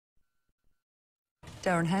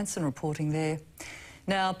Darren Hanson reporting there.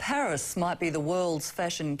 Now, Paris might be the world's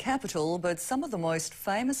fashion capital, but some of the most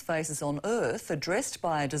famous faces on earth are dressed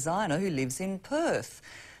by a designer who lives in Perth.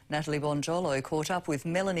 Natalie Bonjolo caught up with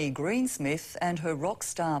Melanie Greensmith and her rock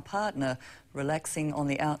star partner, relaxing on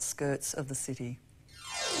the outskirts of the city.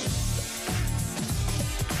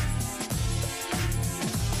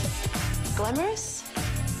 Glamorous,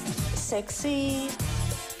 sexy,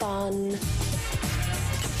 fun.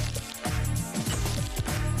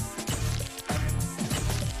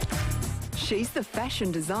 She's the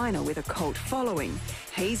fashion designer with a cult following.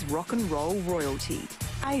 He's rock and roll royalty.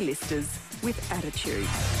 A-listers with attitude.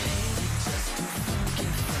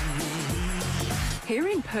 Here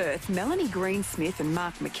in Perth, Melanie Greensmith and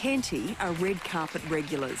Mark McEntee are red carpet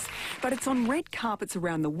regulars. But it's on red carpets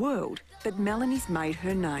around the world that Melanie's made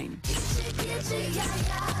her name.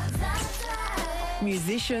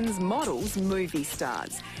 Musicians, models, movie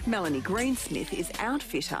stars. Melanie Greensmith is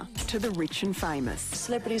outfitter to the rich and famous.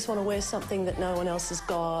 Celebrities want to wear something that no one else has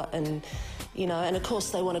got and, you know, and of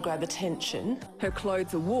course they want to grab attention. Her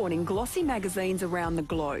clothes are worn in glossy magazines around the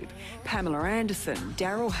globe. Pamela Anderson,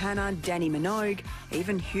 Daryl Hannah, Danny Minogue,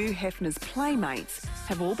 even Hugh Hefner's playmates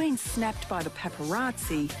have all been snapped by the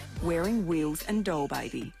paparazzi wearing Wheels and Doll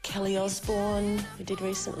Baby. Kelly Osbourne, we did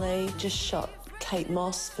recently, just shot Kate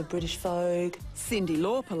Moss for British Vogue. Cyndi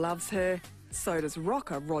Lauper loves her. So does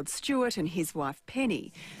rocker Rod Stewart and his wife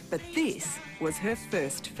Penny. But this was her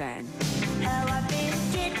first fan.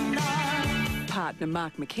 Partner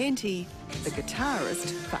Mark McEntee, the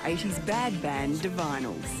guitarist for 80s bad band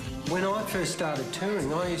Divinyls. When I first started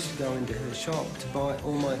touring, I used to go into her shop to buy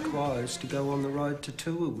all my clothes to go on the road to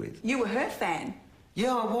tour with. You were her fan?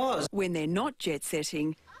 Yeah, I was. When they're not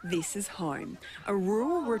jet-setting, this is home. A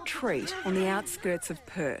rural retreat on the outskirts of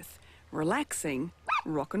Perth. Relaxing,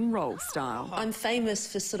 rock and roll style. I'm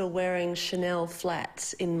famous for sort of wearing Chanel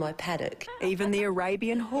flats in my paddock. Even the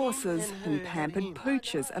Arabian horses and pampered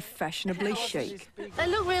pooches are fashionably chic. They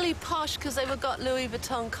look really posh because they've got Louis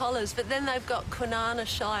Vuitton collars, but then they've got Kwinana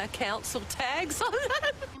Shire Council tags on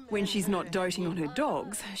them. When she's not doting on her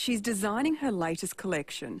dogs, she's designing her latest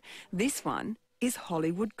collection. This one is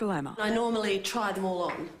Hollywood glamour. I normally try them all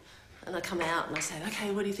on. And I come out and I say, OK,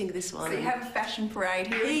 what do you think of this one? So you have a fashion parade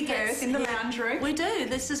here in Perth in the lounge room? We do.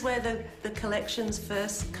 This is where the collections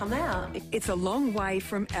first come out. It's a long way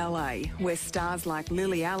from LA, where stars like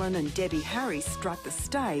Lily Allen and Debbie Harry strut the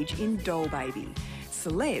stage in Doll Baby.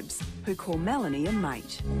 Celebs who call Melanie a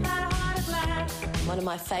mate. One of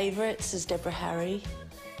my favourites is Deborah Harry.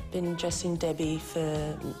 Been dressing Debbie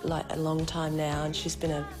for like a long time now, and she's been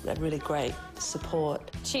a really great support.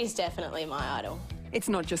 She's definitely my idol. It's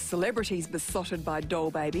not just celebrities besotted by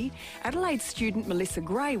Doll Baby. Adelaide student Melissa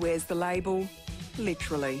Gray wears the label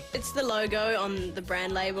literally. It's the logo on the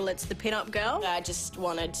brand label, it's the pin-up girl. I just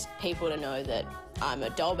wanted people to know that I'm a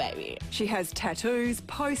Doll Baby. She has tattoos,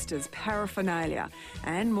 posters, paraphernalia,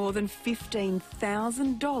 and more than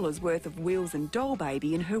 $15,000 worth of Wheels and Doll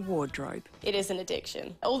Baby in her wardrobe. It is an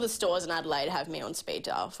addiction. All the stores in Adelaide have me on speed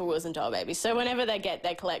dial for Wheels and Doll Baby, so whenever they get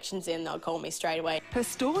their collections in, they'll call me straight away. Her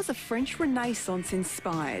stores are French Renaissance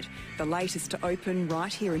inspired, the latest to open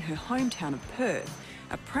right here in her hometown of Perth.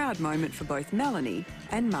 A proud moment for both Melanie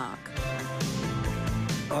and Mark.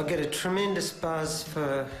 I get a tremendous buzz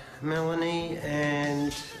for Melanie,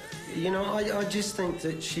 and, you know, I just think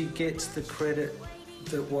that she gets the credit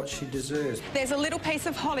that what she deserves. There's a little piece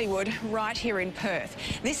of Hollywood right here in Perth.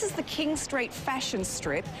 This is the King Street fashion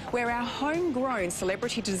strip where our homegrown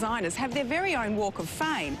celebrity designers have their very own walk of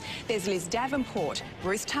fame. There's Liz Davenport,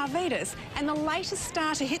 Bruce Tarvidas, and the latest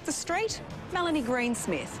star to hit the street, Melanie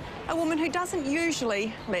Greensmith, a woman who doesn't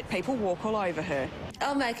usually let people walk all over her.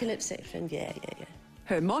 I'll make an exception, yeah.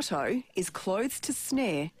 Her motto is clothes to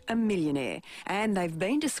snare a millionaire, and they've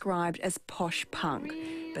been described as posh punk.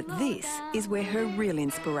 But this is where her real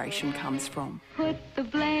inspiration comes from. Put the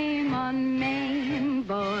blame on me,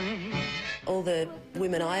 boy. All the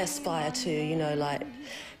women I aspire to, you know, like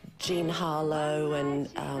Jean Harlow and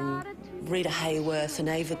Rita Hayworth and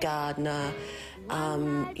Ava Gardner,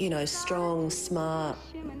 you know, strong, smart,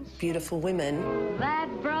 beautiful women. That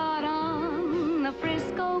brought on the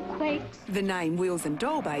Frisco Quakes. The name Wheels and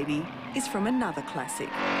Doll Baby is from another classic.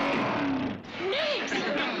 Nix!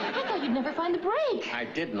 I thought you'd never find the break. I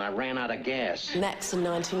didn't. I ran out of gas. Max and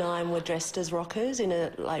 99 were dressed as rockers in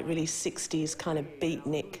a, like, really 60s kind of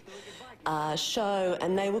beatnik show,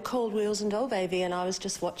 and they were called Wheels and Doll Baby, and I was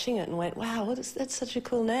just watching it and went, wow, that's such a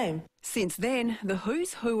cool name. Since then, the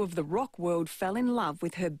who's who of the rock world fell in love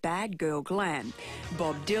with her bad girl glam.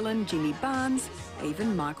 Bob Dylan, Jimmy Barnes,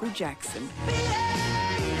 even Michael Jackson.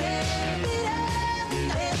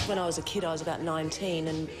 when I was a kid, I was about 19,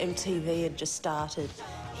 and MTV had just started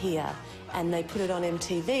here, and they put it on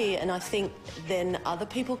MTV, and I think then other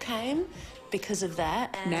people came because of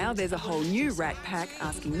that. Now there's a whole new Rat Pack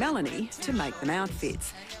asking Melanie to make them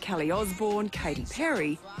outfits. Kelly Osbourne, Katy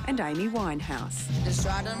Perry and Amy Winehouse.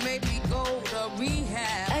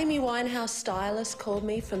 Amy Winehouse stylist called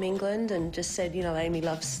me from England and just said, you know, Amy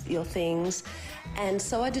loves your things. And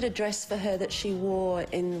so I did a dress for her that she wore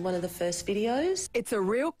in one of the first videos. It's a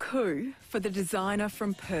real coup for the designer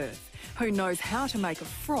from Perth who knows how to make a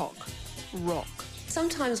frock rock.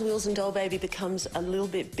 Sometimes Wheels and Doll Baby becomes a little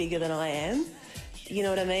bit bigger than I am, you know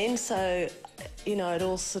what I mean? So, you know, it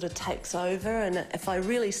all sort of takes over, and if I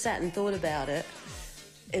really sat and thought about it,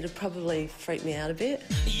 it'd probably freak me out a bit.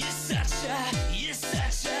 You're such a...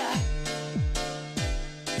 Yeah!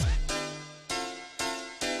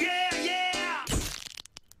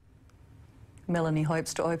 Melanie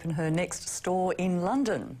hopes to open her next store in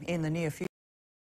London in the near future.